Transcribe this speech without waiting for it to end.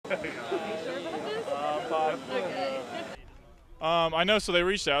I know, so they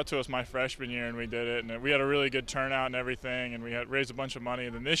reached out to us my freshman year and we did it, and we had a really good turnout and everything, and we had raised a bunch of money.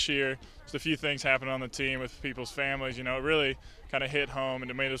 And then this year, just a few things happened on the team with people's families. You know, it really kind of hit home, and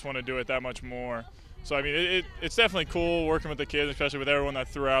it made us want to do it that much more. So, I mean, it's definitely cool working with the kids, especially with everyone that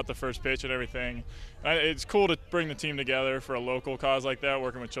threw out the first pitch and everything. It's cool to bring the team together for a local cause like that,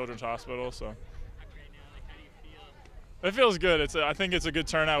 working with Children's Hospital. So it feels good. I think it's a good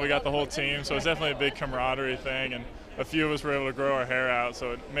turnout. We got the whole team, so it's definitely a big camaraderie thing, and a few of us were able to grow our hair out,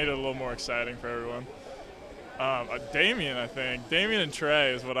 so it made it a little more exciting for everyone. Damien, I think. Damien and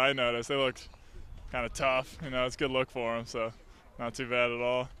Trey is what I noticed. They looked kind of tough. You know, it's a good look for them, so not too bad at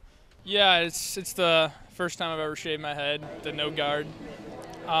all. Yeah, it's the first time I've ever shaved my head, the no guard.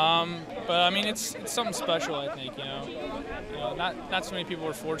 But I mean, it's something special. I think not so many people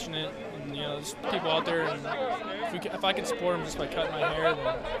are fortunate, and there's people out there, and if I could support them just by cutting my hair, then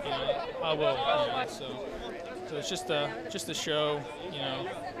I will. So it's just to show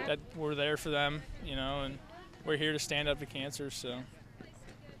that we're there for them, and we're here to stand up to cancer. So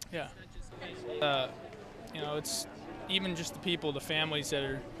yeah, it's even just the people, the families that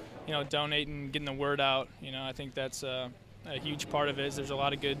are donating, getting the word out. I think that's a huge part of it. Is there's a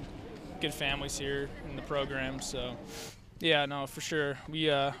lot of good families here in the program. So yeah, no, for sure. We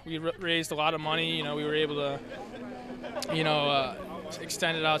raised a lot of money. We were able to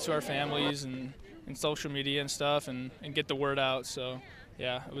extend it out to our families and social media and stuff, and get the word out. So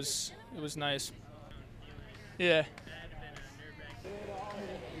yeah, it was nice. Yeah,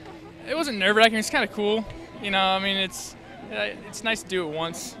 it wasn't nerve-wracking. It's kind of cool. I mean, it's nice to do it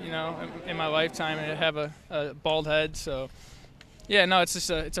once, in my lifetime, and have a bald head. So, yeah, no, it's just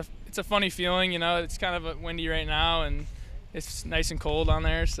it's a funny feeling, It's kind of windy right now, and it's nice and cold on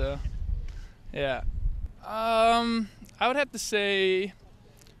there. So, yeah. I would have to say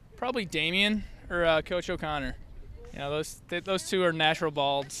probably Damien or Coach O'Connor. Those two are natural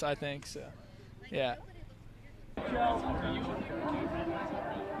balds, I think. So, yeah.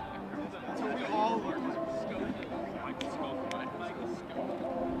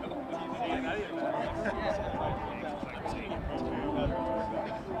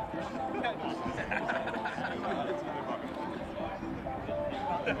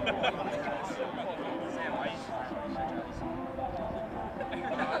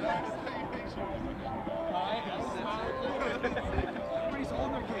 Everybody's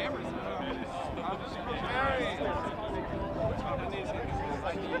holding their cameras.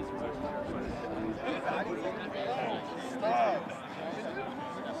 Stop.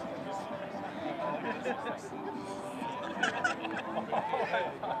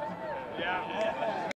 Yeah.